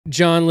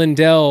John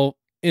Lindell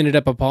ended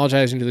up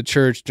apologizing to the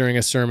church during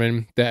a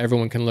sermon that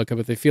everyone can look up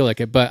if they feel like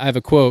it. But I have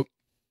a quote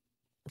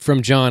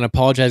from John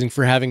apologizing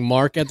for having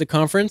Mark at the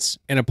conference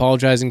and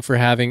apologizing for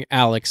having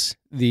Alex,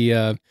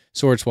 the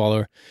sword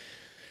swallower.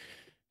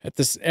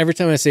 Every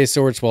time I say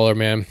sword swallower,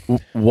 man.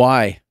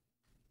 Why?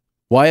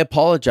 Why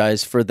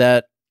apologize for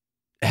that,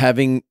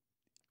 having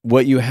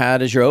what you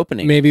had as your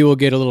opening? Maybe we'll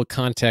get a little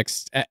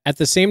context. At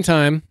the same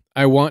time,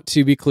 I want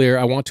to be clear.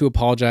 I want to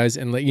apologize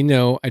and let you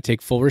know I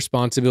take full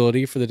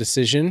responsibility for the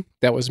decision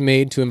that was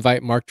made to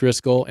invite Mark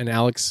Driscoll and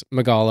Alex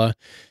Magala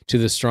to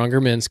the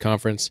Stronger Men's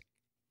Conference.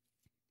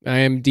 I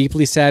am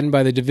deeply saddened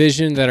by the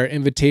division that our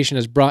invitation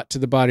has brought to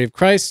the body of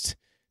Christ.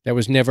 That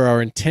was never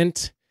our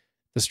intent.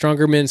 The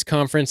Stronger Men's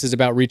Conference is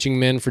about reaching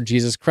men for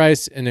Jesus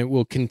Christ, and it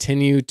will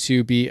continue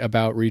to be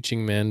about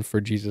reaching men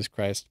for Jesus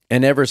Christ.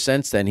 And ever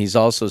since then, he's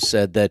also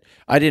said that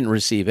I didn't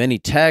receive any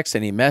texts,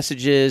 any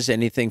messages,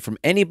 anything from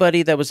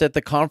anybody that was at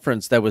the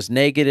conference that was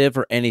negative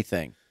or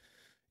anything.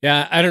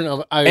 Yeah, I don't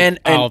know.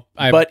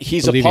 But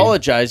he's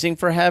apologizing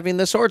for having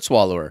the sword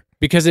swallower.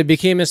 Because it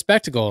became a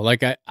spectacle.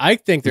 Like, I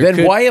think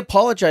why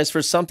apologize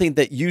for something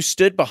that you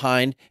stood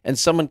behind and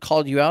someone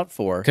called you out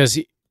for? Because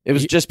it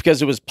was just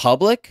because it was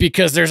public?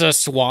 Because there's a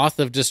swath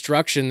of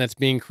destruction that's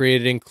being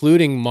created,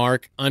 including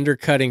Mark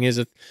undercutting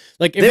his...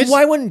 Like, then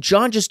why wouldn't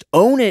John just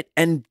own it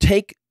and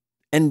take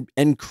and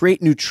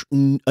create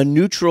a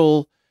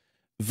neutral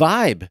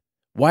vibe?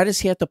 Why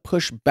does he have to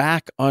push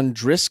back on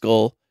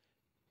Driscoll?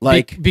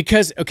 Like,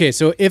 because, okay,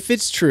 so if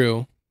it's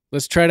true,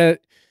 let's try to...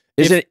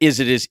 Is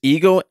it his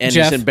ego and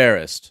Jeff, he's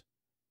embarrassed?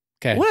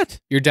 Okay. What?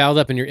 You're dialed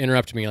up and you're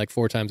interrupting me like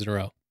 4 times in a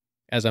row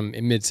as I'm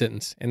in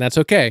mid-sentence, and that's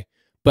okay.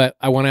 But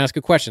I want to ask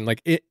a question.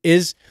 Like, if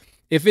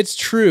it's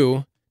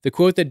true, the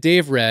quote that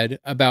Dave read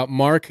about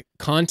Mark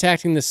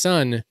contacting the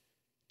Son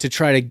to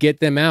try to get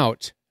them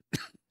out,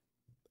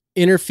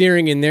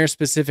 interfering in their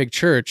specific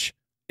church,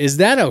 is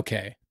that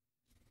okay?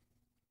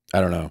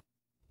 I don't know.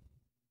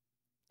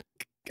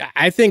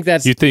 I think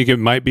that's... You think it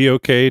might be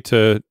okay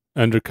to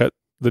undercut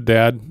the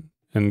dad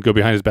and go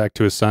behind his back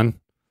to his son?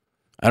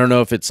 I don't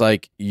know if it's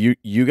like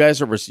you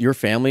guys are your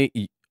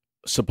family.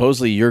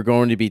 Supposedly you're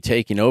going to be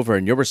taking over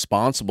and you're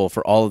responsible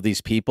for all of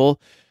these people.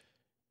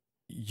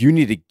 You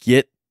need to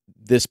get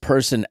this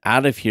person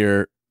out of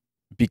here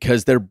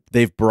because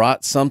they've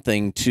brought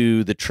something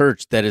to the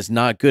church that is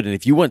not good. And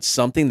if you want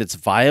something that's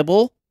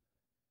viable,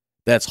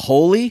 that's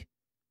holy,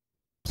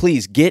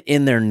 please get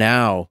in there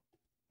now.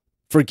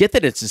 Forget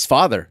that it's his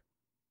father.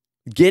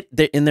 Get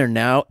in there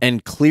now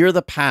and clear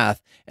the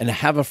path and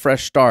have a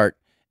fresh start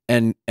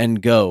and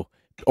go.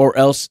 Or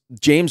else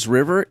James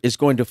River is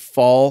going to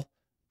fall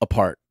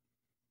apart.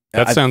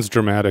 That sounds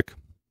dramatic.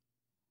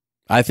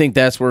 I think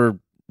that's where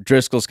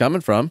Driscoll's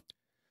coming from.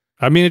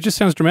 I mean, it just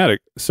sounds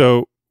dramatic.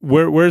 So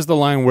where's the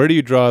line? Where do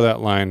you draw that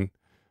line?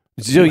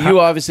 So you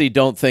obviously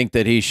don't think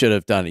that he should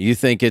have done it. You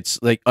think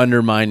it's like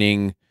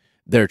undermining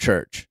their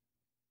church.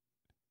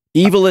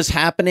 Evil is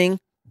happening,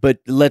 but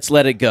let's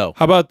let it go.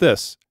 How about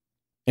this?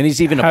 And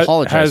he's even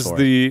apologized for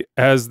it.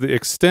 Has the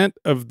extent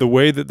of the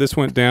way that this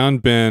went down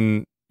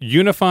been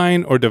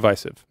unifying or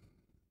divisive?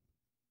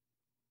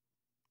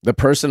 The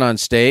person on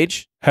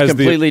stage,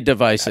 completely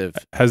divisive.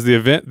 Has the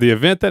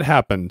event that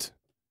happened,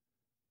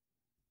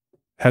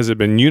 has it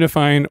been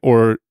unifying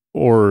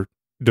or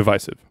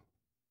divisive?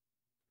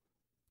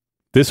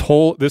 This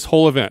whole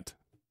event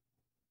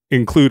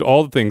include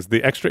all the things,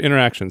 the extra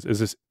interactions.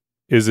 Is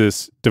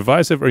this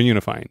divisive or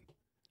unifying?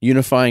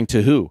 Unifying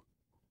to who?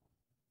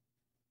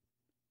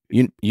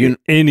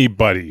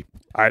 Anybody.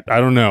 I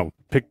don't know.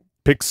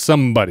 Pick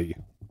somebody.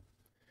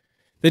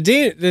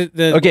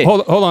 Okay.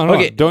 Hold on.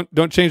 Okay.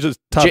 Don't change the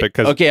topic.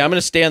 Okay, I'm going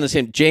to stay on the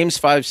same. James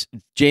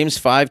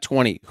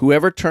 5:20.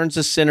 Whoever turns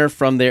a sinner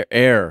from their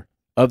error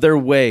of their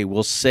way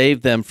will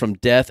save them from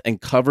death and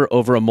cover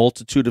over a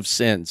multitude of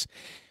sins.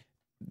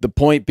 The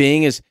point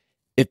being is,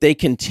 if they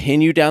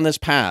continue down this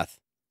path,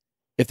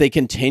 if they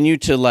continue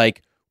to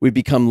we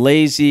become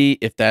lazy,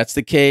 if that's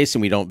the case,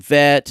 and we don't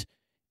vet,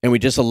 and we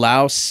just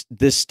allow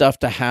this stuff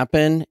to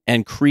happen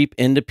and creep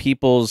into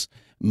people's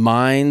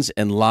minds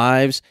and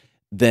lives,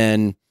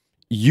 then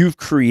you've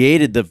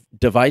created the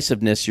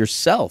divisiveness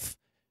yourself.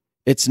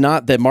 It's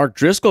not that Mark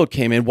Driscoll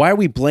came in. Why are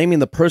we blaming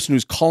the person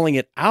who's calling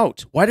it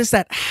out? Why does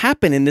that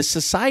happen in this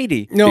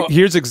society? No,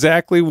 here's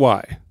exactly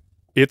why.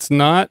 It's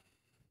not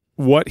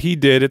what he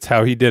did, it's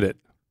how he did it.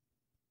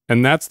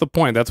 And that's the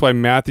point. That's why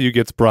Matthew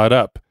gets brought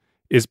up.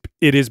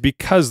 It is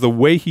because the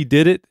way he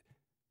did it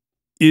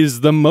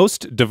is the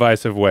most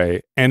divisive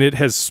way, and it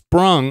has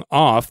sprung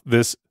off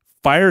this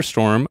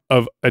firestorm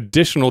of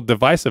additional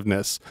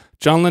divisiveness.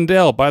 John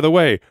Lindell, by the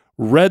way,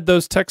 read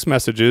those text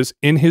messages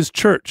in his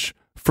church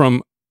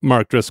from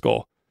Mark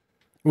Driscoll.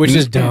 Which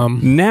is dumb.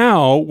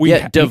 Now we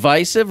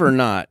divisive or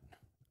not?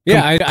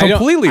 Yeah,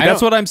 completely.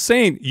 That's what I'm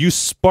saying. You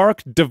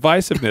spark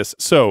divisiveness.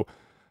 So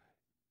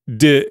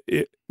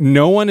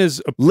no one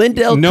is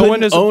Lindell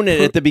couldn't own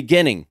it at the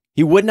beginning.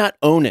 He would not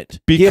own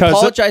it. He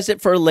apologized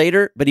it for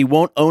later, but he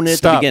won't own it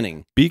at the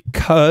beginning.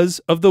 Because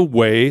of the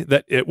way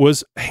that it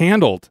was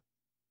handled.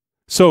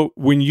 So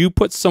when you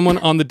put someone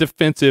on the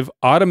defensive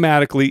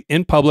automatically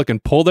in public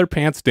and pull their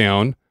pants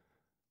down,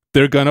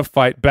 they're going to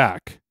fight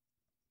back.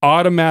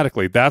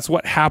 Automatically. That's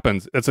what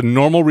happens. It's a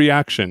normal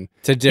reaction.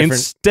 It's a different...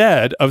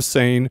 Instead of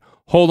saying,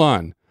 hold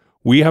on,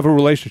 we have a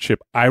relationship.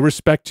 I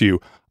respect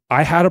you.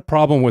 I had a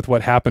problem with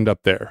what happened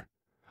up there.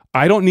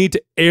 I don't need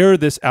to air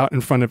this out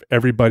in front of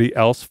everybody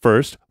else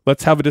first.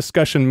 Let's have a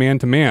discussion man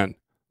to man.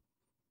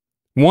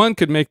 One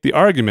could make the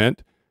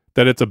argument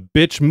that it's a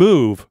bitch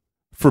move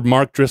for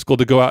Mark Driscoll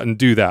to go out and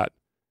do that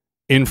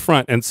in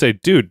front and say,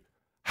 dude,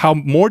 how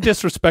more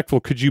disrespectful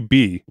could you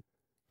be?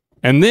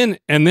 And then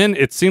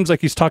it seems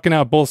like he's talking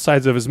out both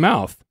sides of his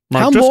mouth.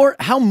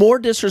 How more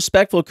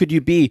disrespectful could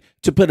you be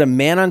to put a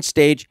man on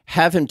stage,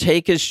 have him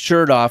take his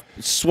shirt off,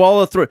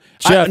 swallow through?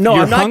 Jeff, I'm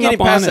not hung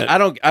getting up past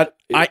on it.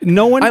 it.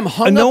 No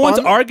one's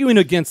arguing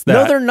against that.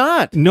 No, they're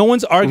not. No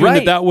one's arguing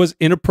Right. that was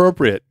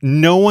inappropriate.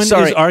 No one is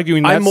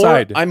arguing that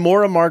side. I'm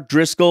more a Mark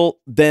Driscoll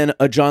than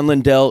a John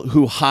Lindell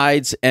who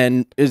hides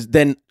and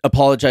then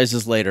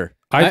apologizes later.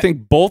 I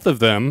think both of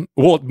them.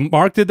 Well,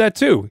 Mark did that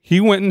too. He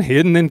went and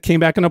hid, and then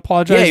came back and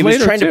apologized. Yeah, he was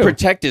later trying too. to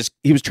protect his.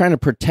 He was trying to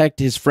protect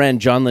his friend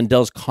John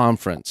Lindell's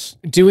conference.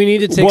 Do we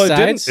need to take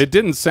sides? It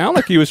didn't sound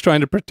like he was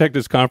trying to protect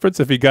his conference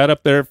if he got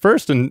up there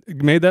first and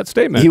made that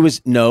statement. He was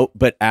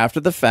but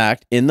after the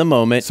fact, in the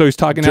moment. So he's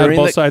talking out of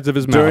both sides of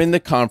his mouth. During the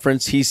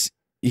conference, he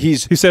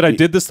said, "I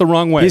did this the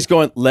wrong way." He's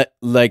going,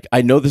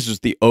 I know this was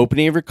the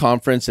opening of your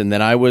conference, and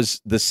then I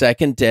was the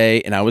second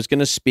day, and I was going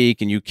to speak,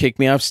 and you kicked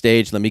me off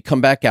stage. Let me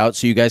come back out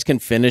so you guys can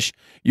finish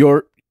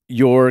your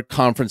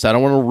conference. I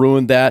don't want to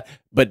ruin that,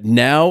 but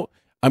now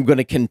I'm going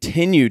to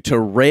continue to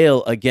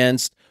rail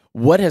against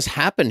what has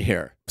happened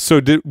here.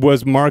 So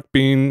was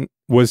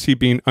he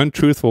being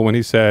untruthful when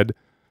he said,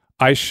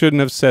 "I shouldn't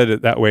have said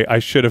it that way. I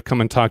should have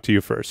come and talked to you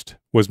first"?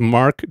 Was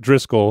Mark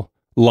Driscoll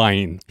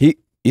lying?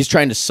 He's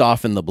trying to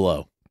soften the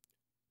blow.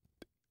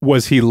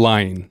 Was he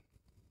lying?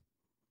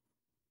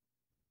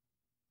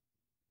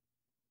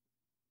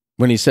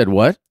 When he said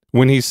what?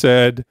 When he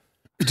said,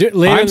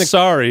 "I'm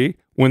sorry,"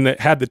 when they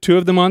had the two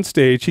of them on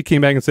stage, he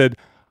came back and said,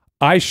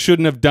 "I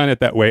shouldn't have done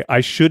it that way.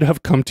 I should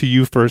have come to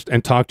you first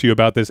and talked to you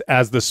about this.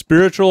 As the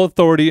spiritual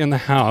authority in the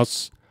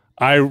house,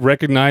 I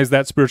recognize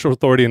that spiritual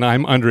authority and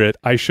I'm under it.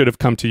 I should have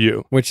come to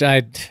you." Which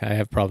I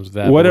have problems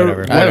with that.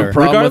 Whatever. I have a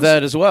problem with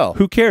that as well.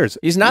 Who cares?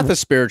 He's not the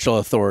spiritual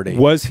authority.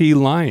 Was he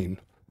lying?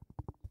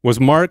 Was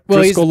Mark Well,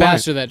 Driscoll he's the lying?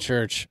 pastor of that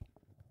church.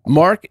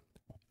 Mark.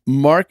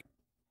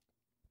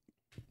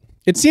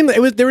 It seemed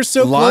that they were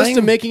so Lying? close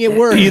to making it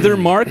work. Either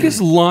Mark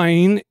is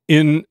lying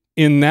in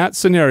that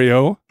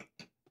scenario,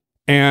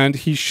 and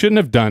he shouldn't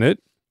have done it,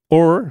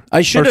 or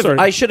I should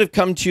have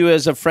come to you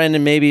as a friend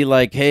and maybe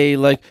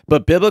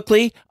but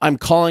biblically, I'm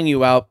calling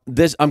you out.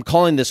 I'm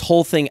calling this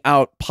whole thing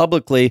out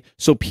publicly,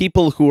 so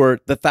people who are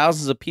the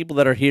thousands of people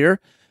that are here,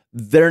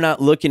 they're not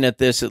looking at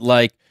this at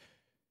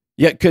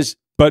because.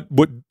 But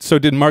so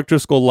did Mark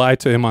Driscoll lie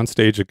to him on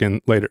stage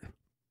again later?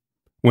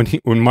 When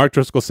Mark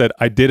Driscoll said,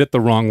 "I did it the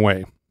wrong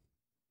way."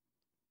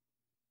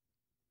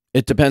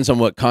 It depends on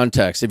what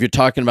context. If you're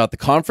talking about the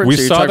conference, We or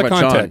you're saw talking the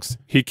about context. John.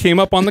 He came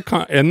up on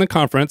in the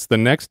conference the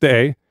next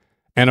day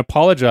and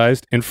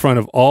apologized in front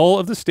of all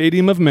of the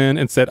stadium of men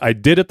and said, "I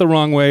did it the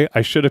wrong way.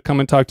 I should have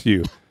come and talked to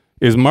you."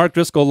 Is Mark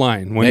Driscoll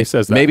lying when he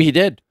says that? Maybe he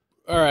did.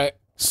 All right.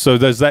 So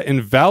does that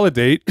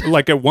invalidate?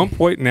 At one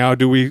point now,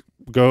 do we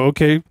go,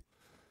 okay?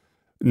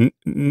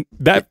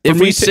 If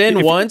we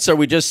sin once, are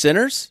we just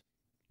sinners?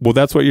 Well,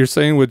 that's what you're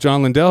saying with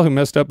John Lindell, who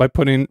messed up by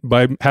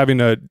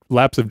having a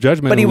lapse of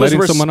judgment and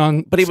letting someone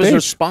on But he was stage.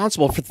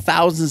 responsible for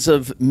thousands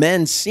of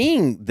men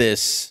seeing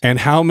this. And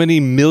how many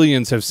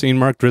millions have seen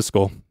Mark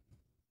Driscoll?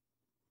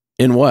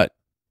 In what?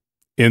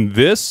 In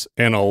this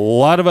and a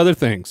lot of other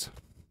things.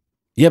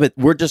 Yeah, but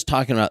we're just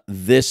talking about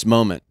this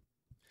moment.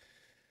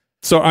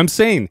 So I'm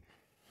saying,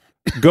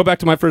 go back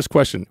to my first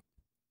question.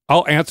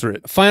 I'll answer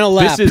it. Final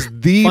lap. This is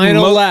the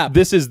Final lap.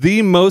 This is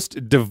the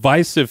most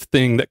divisive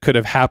thing that could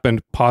have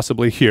happened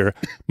possibly here.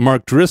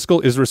 Mark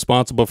Driscoll is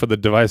responsible for the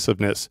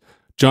divisiveness.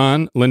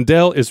 John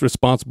Lindell is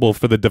responsible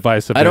for the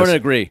divisiveness. I don't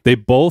agree. They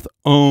both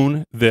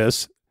own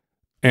this,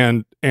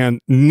 and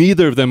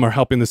neither of them are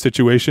helping the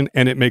situation,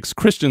 and it makes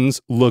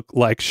Christians look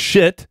like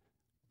shit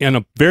in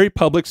a very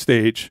public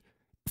stage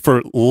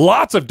for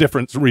lots of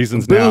different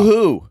reasons now.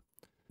 Boo-hoo.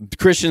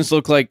 Christians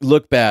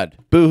look bad.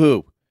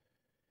 Boo-hoo.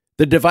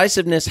 The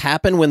divisiveness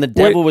happened when the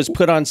devil was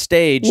put on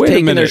stage,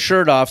 taking their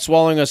shirt off,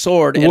 swallowing a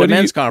sword at a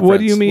men's conference. What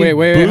do you mean?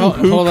 Wait,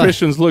 hold on.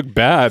 Christians look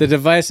bad. The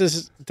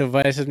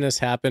divisiveness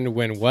happened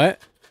when what?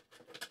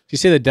 Did you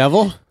say the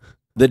devil?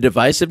 The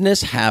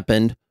divisiveness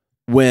happened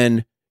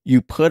when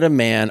you put a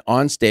man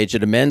on stage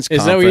at a men's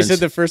conference. Is that what you said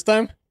the first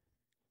time?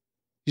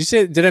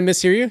 Did I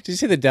mishear you? Did you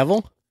say the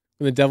devil?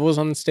 When the devil was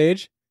on the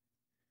stage?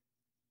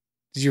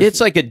 It's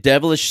like a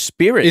devilish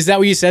spirit. Is that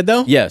what you said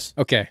though? Yes.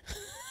 Okay.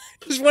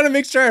 Just want to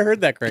make sure I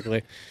heard that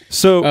correctly.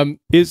 So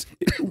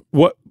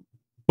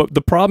but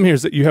the problem here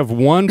is that you have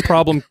one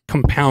problem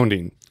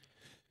compounding.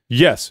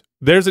 Yes,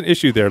 there's an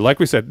issue there. Like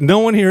we said, no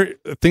one here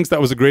thinks that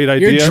was a great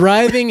idea. You're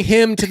driving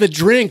him to the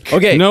drink.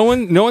 Okay. No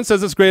one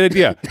says it's a great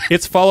idea.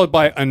 It's followed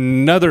by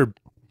another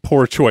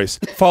poor choice,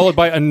 followed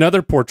by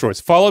another poor choice,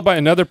 followed by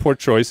another poor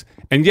choice.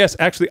 And yes,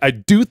 actually, I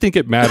do think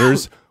it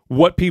matters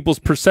what people's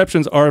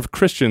perceptions are of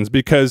Christians,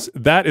 because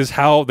that is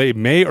how they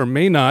may or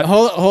may not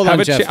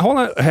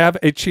have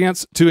a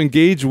chance to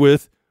engage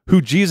with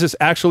who Jesus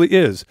actually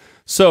is.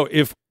 So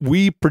if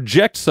we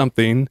project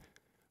something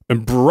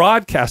and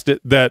broadcast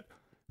it that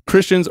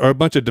Christians are a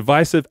bunch of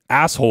divisive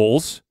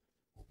assholes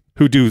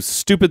who do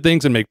stupid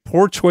things and make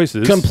poor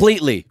choices.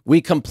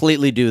 We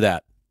completely do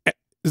that.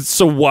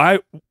 So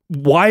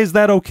why is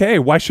that okay?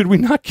 Why should we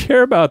not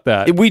care about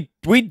that?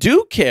 We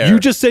do care. You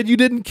just said you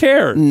didn't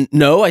care.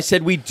 No, I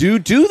said we do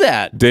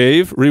that.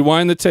 Dave,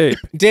 rewind the tape.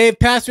 Dave,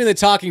 pass me the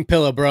talking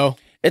pillow, bro.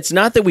 It's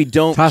not that we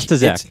don't. Toss to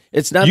Zach.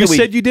 It's not You that we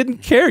said you didn't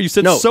care. You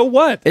said, No. so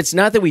what? It's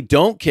not that we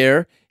don't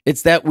care.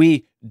 It's that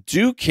we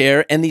do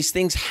care, and these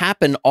things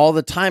happen all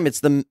the time. It's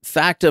the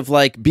fact of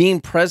like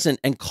being present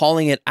and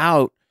calling it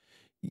out.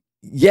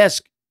 Yes,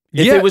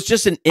 if it was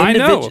just an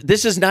individual,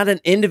 this is not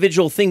an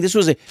individual thing. This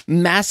was a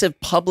massive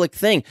public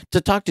thing. To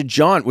talk to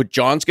John,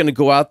 John's going to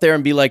go out there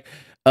and be like,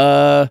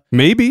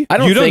 maybe I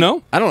don't. You don't think,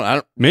 know. I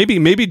don't.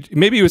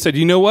 Maybe you said,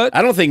 you know what?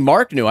 I don't think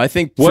Mark knew. I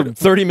think from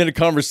 30-minute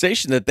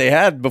conversation that they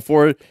had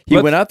before he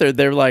went out there,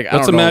 they're like,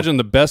 let's imagine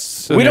the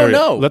best scenario. We don't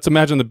know. Let's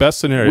imagine the best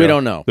scenario. We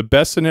don't know. The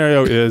best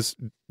scenario is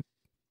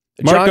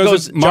Mark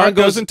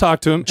goes and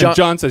talks to him, and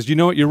John says, you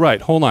know what, you're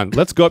right. Hold on.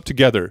 Let's go up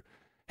together.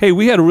 Hey,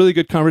 we had a really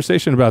good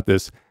conversation about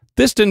this.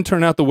 This didn't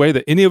turn out the way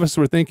that any of us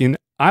were thinking.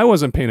 I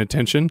wasn't paying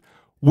attention.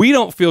 We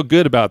don't feel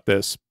good about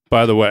this,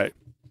 by the way.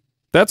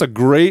 That's a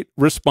great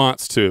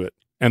response to it.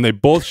 And they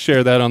both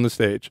share that on the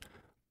stage.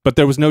 But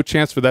there was no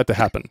chance for that to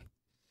happen.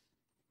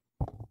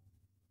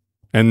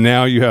 And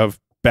now you have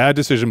bad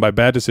decision by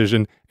bad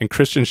decision, and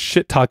Christians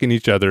shit-talking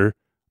each other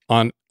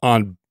on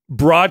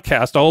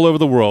broadcast all over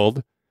the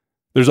world.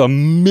 There's a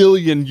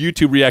million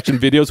YouTube reaction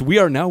videos. We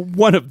are now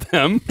one of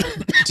them.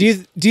 Do you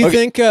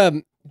think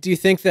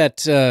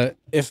that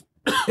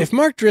if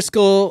Mark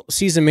Driscoll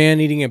sees a man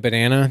eating a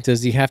banana,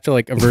 does he have to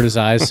like avert his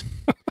eyes?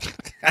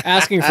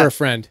 Asking for a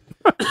friend.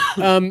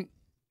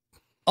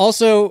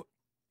 Also,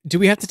 do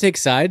we have to take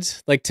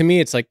sides? Like, to me,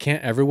 it's like,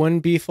 can't everyone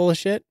be full of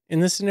shit in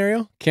this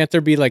scenario? Can't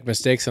there be like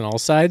mistakes on all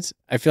sides?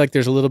 I feel like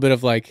there's a little bit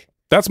of like.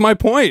 That's my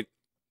point.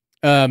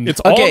 It's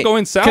all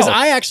going south. Because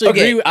I actually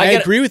agree. I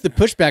agree with the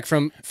pushback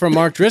from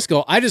Mark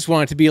Driscoll. I just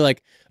want it to be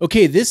like,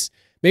 okay,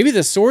 maybe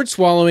the sword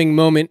swallowing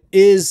moment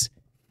is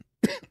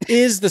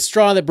the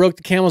straw that broke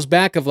the camel's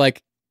back of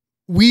like,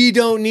 we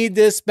don't need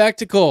this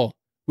spectacle.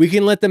 We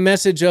can let the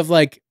message of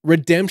like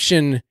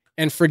redemption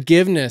and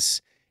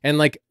forgiveness and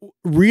like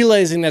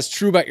realizing that's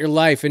true about your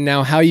life and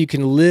now how you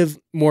can live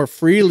more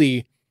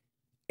freely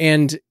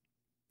and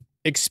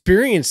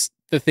experience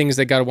the things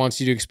that God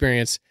wants you to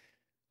experience.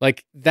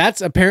 Like,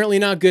 that's apparently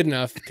not good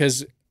enough,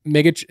 because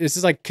this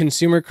is like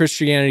consumer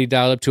Christianity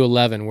dialed up to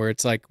 11, where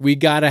it's like, we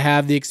got to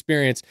have the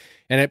experience,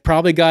 and it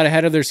probably got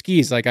ahead of their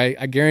skis. Like, I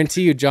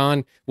guarantee you,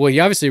 John, well, he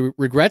obviously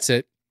regrets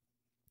it,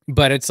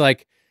 but it's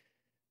like,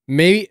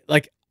 maybe,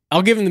 like,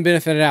 I'll give him the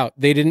benefit of the doubt.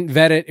 They didn't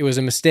vet it. It was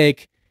a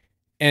mistake.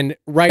 And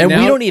now,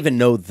 we don't even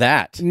know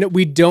that. No,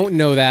 we don't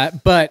know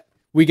that, but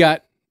we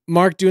got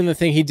Mark doing the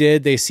thing he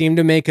did. They seem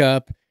to make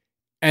up.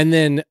 And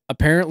then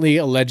apparently,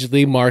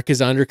 allegedly, Mark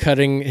is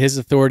undercutting his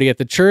authority at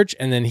the church,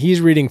 and then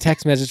he's reading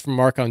text messages from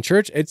Mark on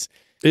church. It's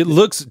a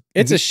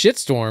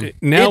shitstorm.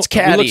 Now it's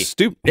catty. It looks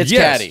stupid. It's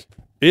catty.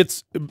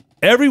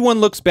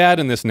 Everyone looks bad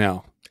in this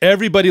now.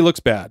 Everybody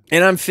looks bad.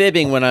 And I'm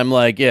fibbing when I'm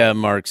like, yeah,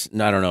 Mark's.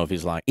 I don't know if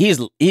he's lying. He's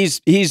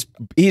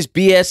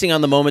BSing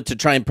on the moment to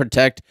try and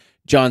protect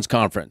John's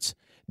conference.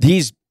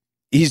 He's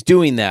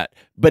doing that,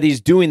 but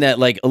he's doing that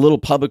like a little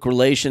public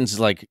relations,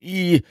 like.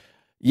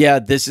 Yeah,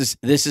 this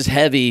is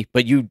heavy,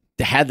 but you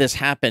had this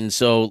happen,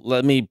 so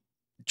let me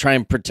try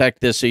and protect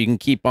this so you can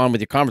keep on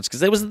with your conference,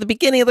 because it was at the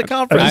beginning of the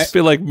conference. I just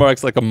feel like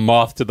Mark's like a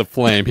moth to the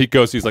flame.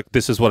 He's like,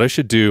 this is what I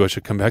should do. I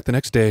should come back the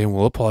next day and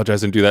we'll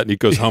apologize and do that. And he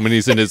goes home and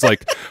he's in his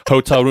like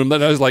hotel room.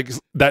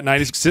 That night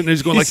he's sitting there,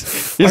 he's going like,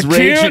 his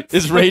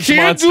rage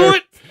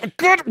monster.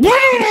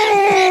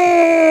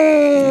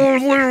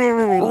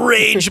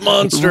 Rage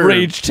monster.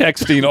 Rage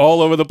texting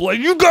all over the place.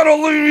 You gotta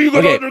leave. You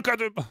gotta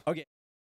undercut him. Okay.